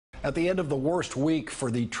At the end of the worst week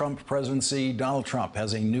for the Trump presidency, Donald Trump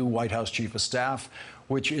has a new White House chief of staff,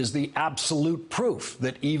 which is the absolute proof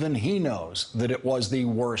that even he knows that it was the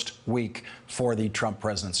worst week for the Trump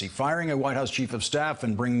presidency. Firing a White House chief of staff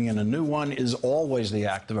and bringing in a new one is always the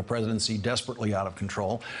act of a presidency desperately out of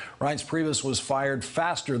control. Reince Priebus was fired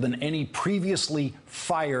faster than any previously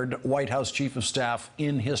fired White House chief of staff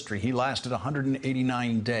in history. He lasted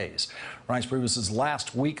 189 days. Reince Priebus's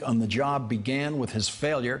last week on the job began with his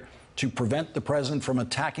failure to prevent the president from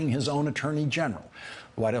attacking his own attorney general.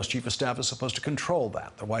 The White House chief of staff is supposed to control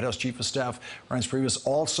that. The White House chief of staff, Reince Priebus,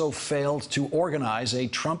 also failed to organize a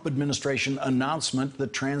Trump administration announcement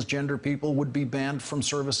that transgender people would be banned from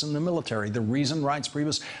service in the military. The reason Reince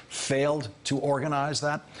Priebus failed to organize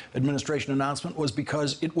that administration announcement was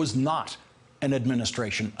because it was not an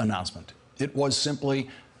administration announcement. It was simply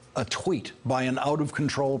a tweet by an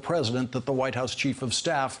out-of-control president that the White House chief of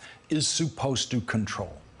staff is supposed to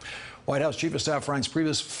control. White House Chief of Staff Reince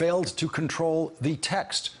Priebus failed to control the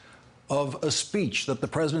text of a speech that the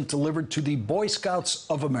president delivered to the Boy Scouts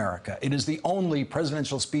of America. It is the only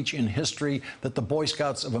presidential speech in history that the Boy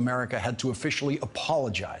Scouts of America had to officially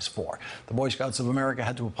apologize for. The Boy Scouts of America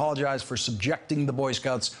had to apologize for subjecting the Boy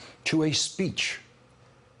Scouts to a speech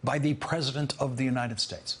by the President of the United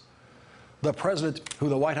States. The president who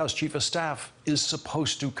the White House Chief of Staff is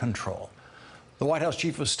supposed to control. The White House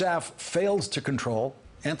Chief of Staff failed to control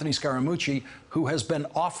Anthony Scaramucci, who has been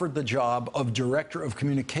offered the job of Director of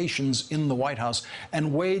Communications in the White House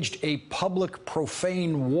and waged a public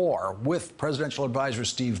profane war with Presidential Advisor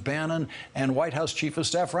Steve Bannon and White House Chief of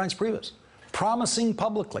Staff Reince Priebus, promising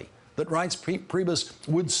publicly that Reince Priebus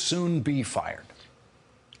would soon be fired.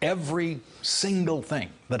 Every single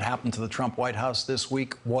thing that happened to the Trump White House this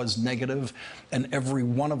week was negative, and every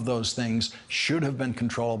one of those things should have been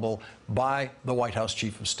controllable by the White House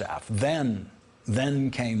Chief of Staff. Then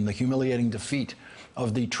came the humiliating defeat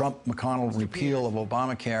of the Trump-McConnell repeal of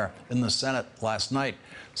Obamacare in the Senate last night,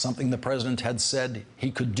 something the president had said he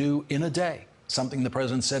could do in a day, something the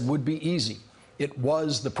president said would be easy. It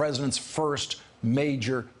was the president's first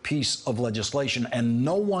major piece of legislation, and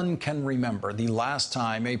no one can remember the last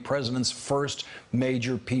time a president's first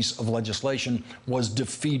major piece of legislation was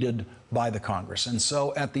defeated by the Congress. And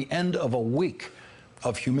so at the end of a week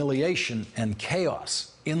of humiliation and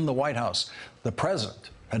chaos in the White House, the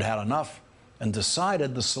president had had enough and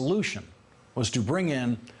decided the solution was to bring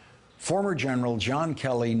in former General John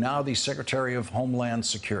Kelly, now the Secretary of Homeland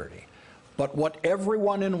Security. But what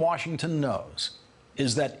everyone in Washington knows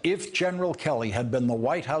is that if General Kelly had been the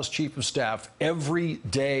White House Chief of Staff every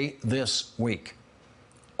day this week,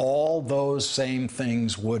 all those same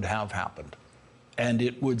things would have happened. And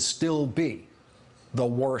it would still be the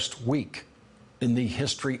worst week in the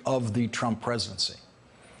history of the Trump presidency.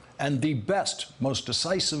 And the best, most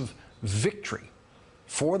decisive victory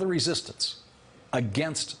for the resistance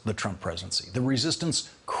against the Trump presidency. The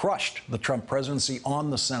resistance crushed the Trump presidency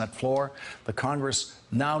on the Senate floor. The Congress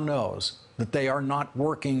now knows that they are not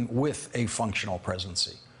working with a functional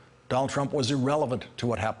presidency. Donald Trump was irrelevant to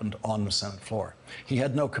what happened on the Senate floor. He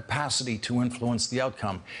had no capacity to influence the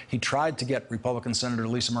outcome. He tried to get Republican Senator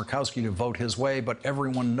Lisa Murkowski to vote his way, but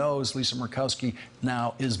everyone knows Lisa Murkowski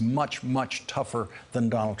now is much, much tougher than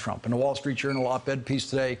Donald Trump. In a Wall Street Journal op-ed piece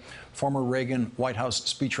today, former Reagan White House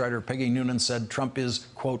speechwriter Peggy Noonan said Trump is,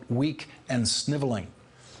 quote, weak and sniveling.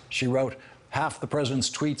 She wrote, half the president's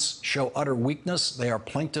tweets show utter weakness. They are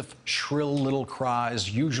plaintive, shrill little cries,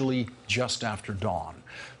 usually just after dawn.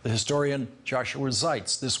 The historian Joshua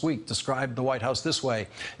Zeitz this week described the White House this way: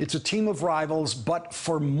 it's a team of rivals, but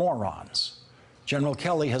for morons. General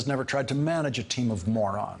Kelly has never tried to manage a team of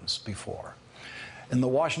morons before. In the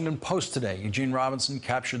Washington Post today, Eugene Robinson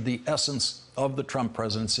captured the essence of the Trump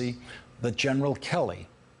presidency that General Kelly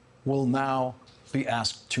will now be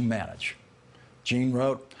asked to manage. Gene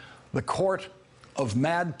wrote, the court of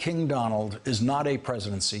Mad King Donald is not a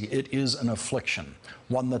presidency. It is an affliction,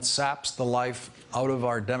 one that saps the life out of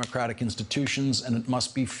our democratic institutions, and it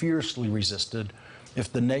must be fiercely resisted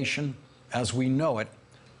if the nation, as we know it,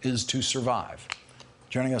 is to survive.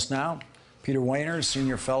 Joining us now, Peter Wehner,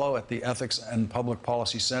 Senior Fellow at the Ethics and Public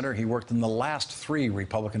Policy Center. He worked in the last 3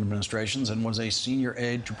 Republican administrations and was a senior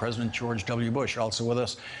aide to President George W. Bush. Also with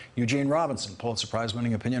us, Eugene Robinson, Pulitzer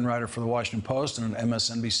Prize-winning opinion writer for The Washington Post and an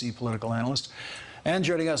MSNBC political analyst. And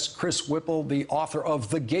joining us, Chris Whipple, the author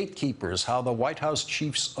of The Gatekeepers, How the White House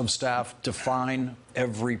Chiefs of Staff Define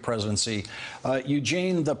Every Presidency.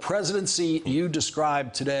 Eugene, the presidency you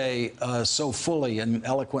described today so fully and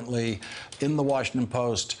eloquently in The Washington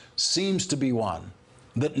Post seems to be one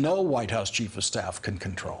that no White House Chief of Staff can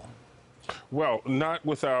control. Well, not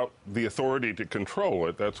without the authority to control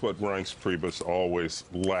it. That's what Reince Priebus always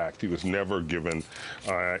lacked. He was never given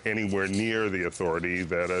anywhere near the authority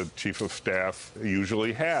that a chief of staff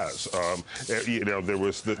usually has. You know, there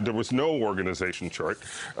was no organization chart.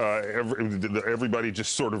 Everybody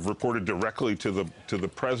just sort of reported directly to the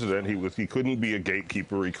president. He couldn't be a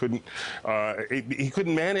gatekeeper. He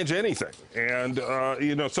couldn't manage anything. And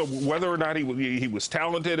you know, so whether or not he was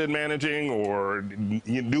talented in managing or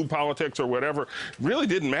knew politics or whatever, really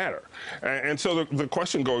didn't matter. And so the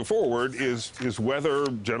question going forward is whether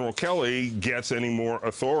General Kelly gets any more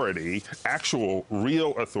authority, actual,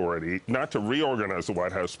 real authority, not to reorganize the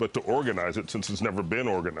White House, but to organize it, since it's never been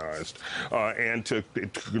organized, and to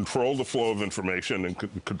control the flow of information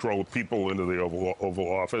and control people into the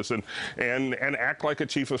Oval Office, and act like a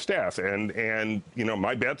chief of staff. And you know,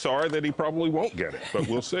 my bets are that he probably won't get it, but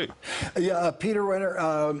we'll see. Yeah, Peter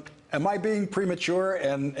Wehner, am I being premature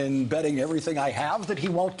and betting everything I have that he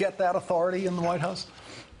won't get that authority in the White House?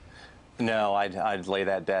 No, I'd lay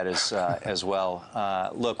that bet as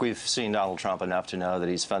well. Look, we've seen Donald Trump enough to know that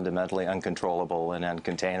he's fundamentally uncontrollable and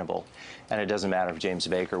uncontainable, and it doesn't matter if James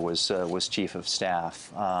Baker was chief of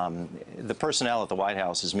staff. The personnel at the White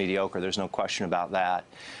House is mediocre. There's no question about that.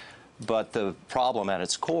 But the problem at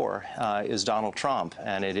its core is Donald Trump,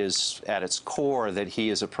 and it is at its core that he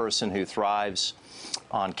is a person who thrives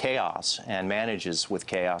on chaos and manages with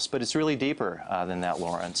chaos. But it's really deeper than that,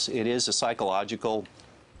 Lawrence. It is a psychological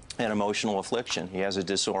and emotional affliction. He has a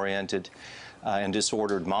disoriented and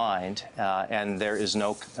disordered mind, and there is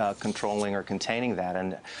no controlling or containing that.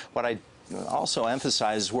 And what I also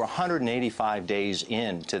emphasize is we're 185 days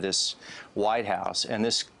into this White House, and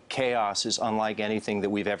this chaos is unlike anything that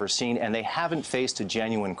we've ever seen, and they haven't faced a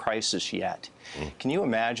genuine crisis yet. Can you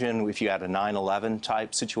imagine if you had a 9/11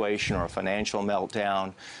 type situation, or a financial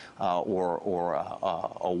meltdown, or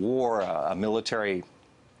a war, a military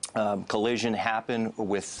collision happen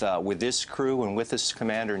with this crew and with this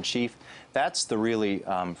commander-in-chief? That's the really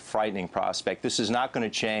frightening prospect. This is not going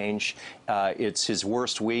to change. It's his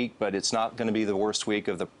worst week, but it's not going to be the worst week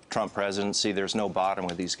of the Trump presidency. There's no bottom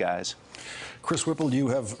with these guys. Chris Whipple, you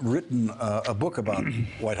have written a book about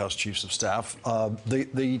White House chiefs of staff.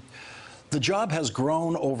 The job has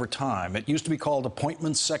grown over time. It used to be called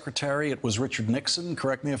appointments secretary. It was Richard Nixon,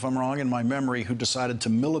 correct me if I'm wrong in my memory, who decided to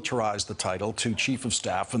militarize the title to chief of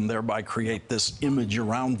staff and thereby create this image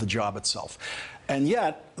around the job itself. And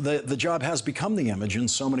yet, the job has become the image in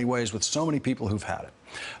so many ways with so many people who've had it.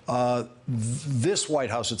 This White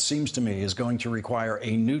House, it seems to me, is going to require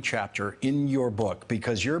a new chapter in your book,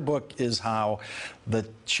 because your book is how the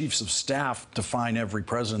chiefs of staff define every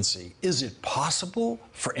presidency. Is it possible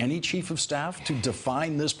for any chief of staff to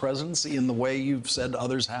define this presidency in the way you've said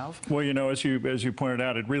others have? Well, you know, as you pointed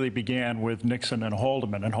out, it really began with Nixon and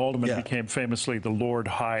Haldeman, became famously the Lord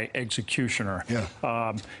High Executioner.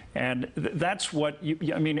 Yeah. And that's what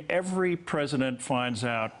I mean, every president finds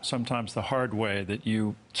out sometimes the hard way that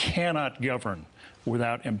you cannot govern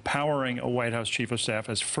without empowering a White House chief of staff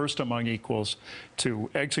as first among equals to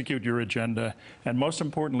execute your agenda, and most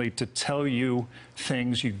importantly, to tell you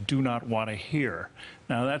things you do not want to hear.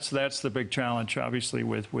 Now, that's the big challenge, obviously,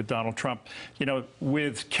 with Donald Trump. You know,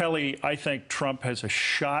 with Kelly, I think Trump has a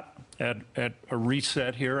shot at a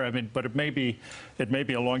reset here. I mean, but it may be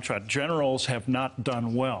a long shot. Generals have not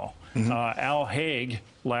done well. Al Haig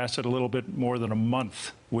lasted a little bit more than a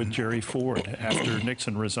month with Jerry Ford after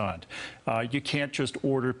Nixon resigned. You can't just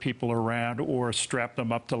order people around or strap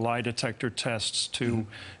them up to lie detector tests to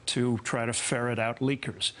try to ferret out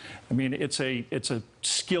leakers. I mean, it's a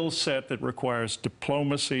skill set that requires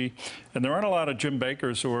diplomacy, and there aren't a lot of Jim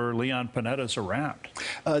Bakers or Leon Panettas around.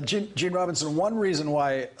 Eugene Robinson, one reason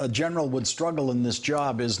why a general would struggle in this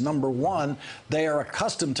job is, number one, they are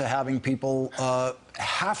accustomed to having people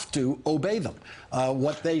have to obey them.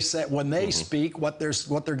 What they say when they speak, what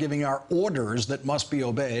they're giving are orders that must be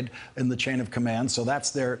obeyed in the chain of command. So that's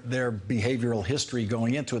their behavioral history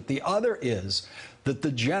going into it. The other is that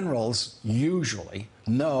the generals usually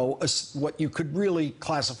know what you could really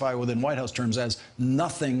classify within White House terms as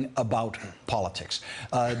nothing about politics.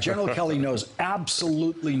 General Kelly knows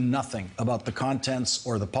absolutely nothing about the contents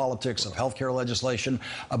or the politics of health care legislation,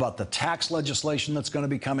 about the tax legislation that's going to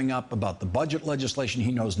be coming up, about the budget legislation.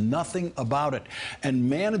 He knows nothing about it. And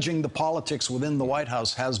managing the politics within the White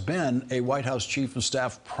House has been a White House chief of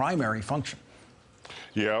staff primary function.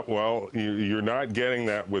 Yeah, well, you're not getting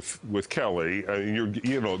that with Kelly.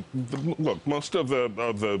 Look, most of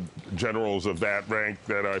the generals of that rank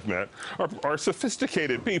that I've met are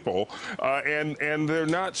sophisticated people, and they're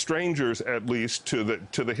not strangers, at least to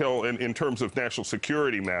the Hill in terms of national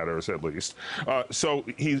security matters, at least. So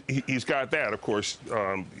he's got that. Of course,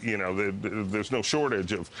 there's no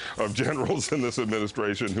shortage of generals in this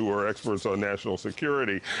administration who are experts on national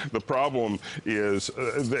security. The problem is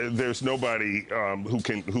there's nobody who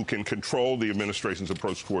can control the administration's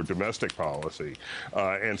approach toward domestic policy,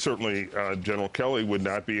 and certainly General Kelly would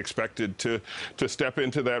not be expected to step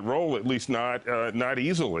into that role, at least not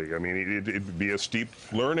easily. I mean, it'd be a steep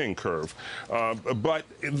learning curve. But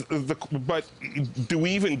do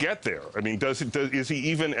we even get there? I mean, is he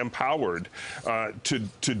even empowered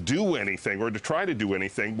to do anything or to try to do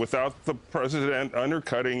anything without the president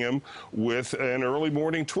undercutting him with an early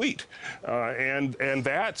morning tweet? And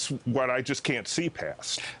that's what I just can't see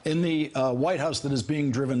past. In the White House that is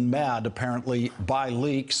being driven mad, apparently, by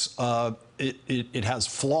leaks, it has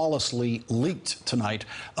flawlessly leaked tonight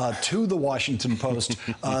to the Washington Post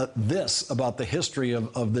this about the history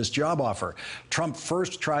of this job offer. Trump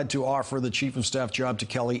first tried to offer the chief of staff job to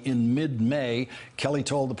Kelly in mid-May. Kelly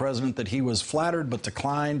told the president that he was flattered but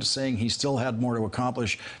declined, saying he still had more to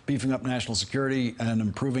accomplish, beefing up national security and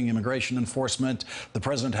improving immigration enforcement. The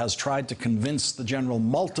president has tried to convince the general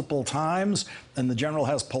multiple times, and the general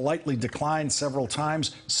has politely declined several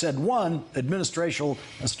times, said one administration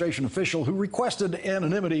official who requested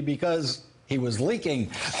anonymity because he was leaking.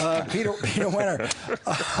 Peter Wehner.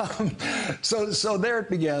 So there it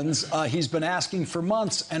begins. He's been asking for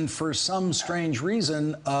months, and for some strange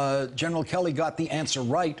reason, General Kelly got the answer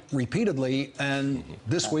right repeatedly, and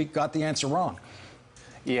this week got the answer wrong.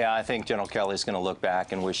 Yeah, I think General Kelly's going to look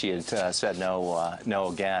back and wish he had said no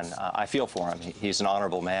again. I feel for him. He's an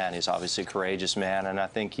honorable man. He's obviously a courageous man, and I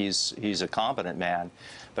think he's a competent man.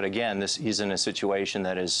 But again, he's in a situation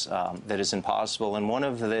that is impossible. And one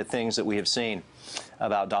of the things that we have seen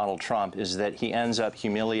about Donald Trump is that he ends up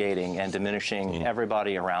humiliating and diminishing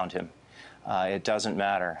everybody around him. It doesn't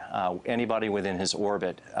matter. Anybody within his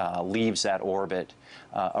orbit leaves that orbit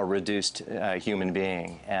a reduced human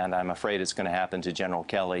being, and I'm afraid it's going to happen to General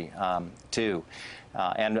Kelly, too.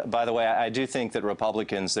 And by the way, I do think that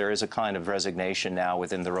Republicans, there is a kind of resignation now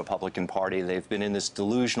within the Republican Party. They've been in this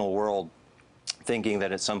delusional world thinking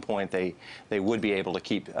that at some point they would be able to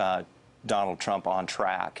keep Donald Trump on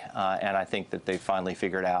track, and I think that they finally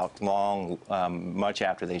figured out much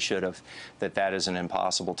after they should have, that is an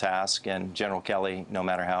impossible task, and General Kelly, no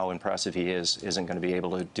matter how impressive he is, isn't going to be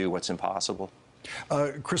able to do what's impossible.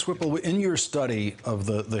 Chris Whipple, in your study of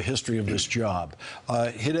the history of this job,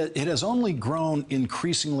 it has only grown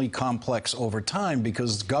increasingly complex over time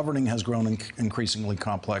because governing has grown increasingly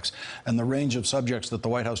complex, and the range of subjects that the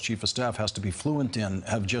White House Chief of Staff has to be fluent in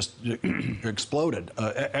have just exploded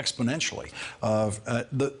exponentially.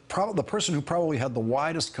 The person who probably had the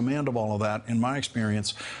widest command of all of that, in my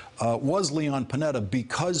experience, was Leon Panetta,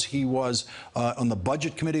 because he was on the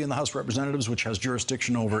Budget Committee in the House of Representatives, which has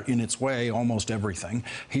jurisdiction over, in its way, almost everything.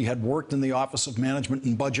 He had worked in the Office of Management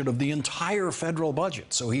and Budget of the entire federal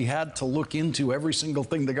budget, so he had to look into every single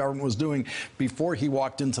thing the government was doing before he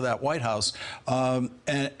walked into that White House.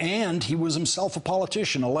 And he was himself a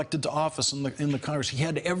politician, elected to office in the Congress. He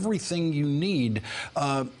had everything you need.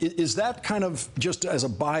 Is that kind of, just as a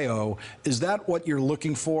bio, is that what you're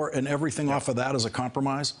looking for, and everything off of that as a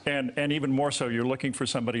compromise? And even more so, you're looking for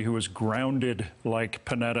somebody who is grounded like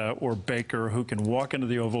Panetta or Baker, who can walk into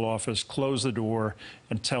the Oval Office, close the door,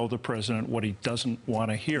 and tell the president what he doesn't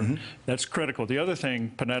want to hear. That's critical. The other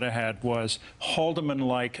thing Panetta had was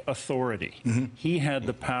Haldeman-like authority. He had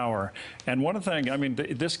the power. And one thing, I mean,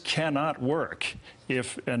 this cannot work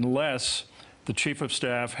unless the Chief of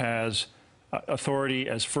Staff has authority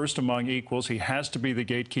as first among equals. He has to be the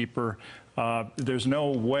gatekeeper. There's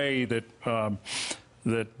no way that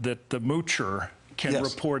that the moocher can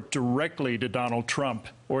report directly to Donald Trump,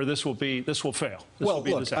 or this will fail. This will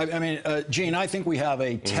be look, I mean, Gene, I think we have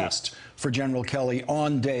a test for General Kelly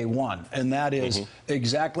on day one, and that is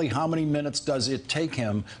exactly how many minutes does it take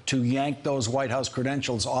him to yank those White House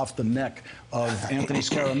credentials off the neck of Anthony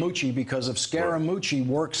Scaramucci, because if Scaramucci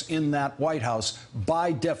works in that White House,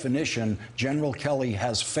 by definition, General Kelly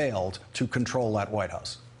has failed to control that White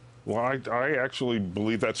House. Well, I actually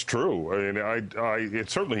believe that's true. I mean,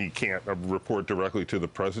 certainly he can't report directly to the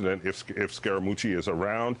president if Scaramucci is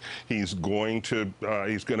around. He's going to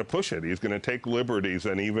push it. He's going to take liberties,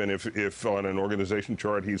 and even if on an organization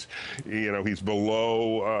chart he's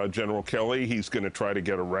below General Kelly, he's going to try to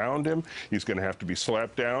get around him. He's going to have to be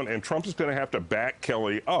slapped down, and Trump is going to have to back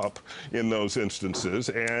Kelly up in those instances.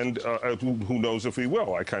 And who knows if he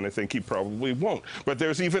will? I kind of think he probably won't. But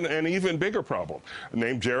there's an even bigger problem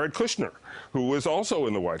named Jared Kushner, who is also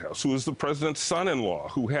in the White House, who is the president's son-in-law,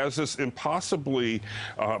 who has this impossibly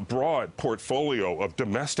broad portfolio of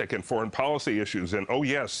domestic and foreign policy issues, and oh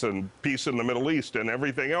yes, and peace in the Middle East and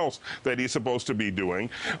everything else that he's supposed to be doing.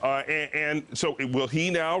 And so will he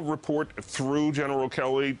now report through General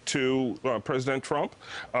Kelly to President Trump?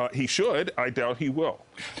 He should. I doubt he will.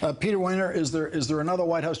 Peter Wehner, is there another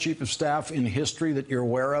White House chief of staff in history that you're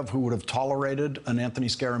aware of who would have tolerated an Anthony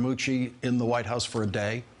Scaramucci in the White House for a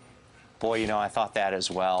day? Boy, you know, I thought that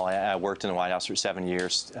as well. I worked in the White House for 7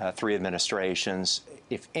 years, 3 administrations.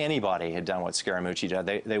 If anybody had done what Scaramucci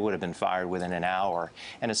did, they would have been fired within an hour.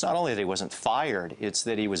 And it's not only that he wasn't fired, it's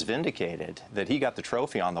that he was vindicated, that he got the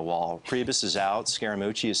trophy on the wall. Priebus is out,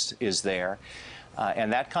 Scaramucci is there.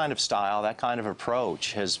 And that kind of style, that kind of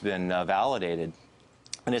approach has been validated.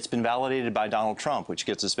 And it's been validated by Donald Trump, which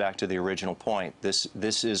gets us back to the original point. This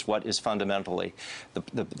is what is fundamentally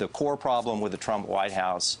the core problem with the Trump White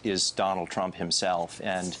House is Donald Trump himself.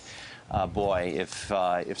 And boy, if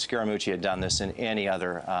Scaramucci had done this in any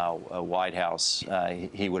other White House,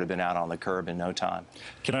 he would have been out on the curb in no time.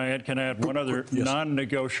 Can I add one other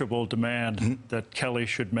non-negotiable demand that Kelly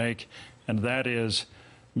should make, and that is,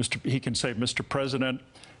 he can say, Mr. President,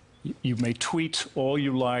 you may tweet all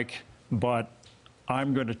you like, but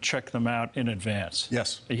I'm going to check them out in advance.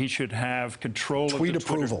 Yes. He should have control of the tweet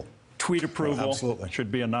approval. Tweet approval absolutely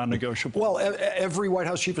should be a non-negotiable. Well, every White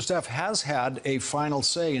House chief of staff has had a final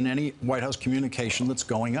say in any White House communication that's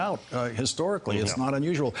going out historically. It's not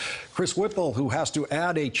unusual. Chris Whipple, who has to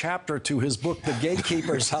add a chapter to his book, The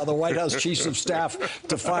Gatekeepers, How the White House Chiefs of Staff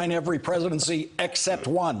Define Every Presidency Except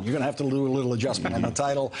One. You're going to have to do a little adjustment on the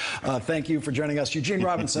title. Thank you for joining us. Eugene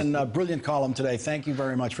Robinson, brilliant column today. Thank you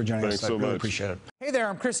very much for joining us. I really appreciate it. Hey there,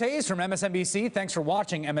 I'm Chris Hayes from MSNBC. Thanks for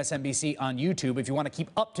watching MSNBC on YouTube. If you want to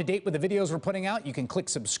keep up to date with the videos we're putting out, you can click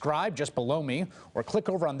subscribe just below me, or click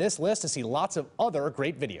over on this list to see lots of other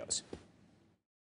great videos.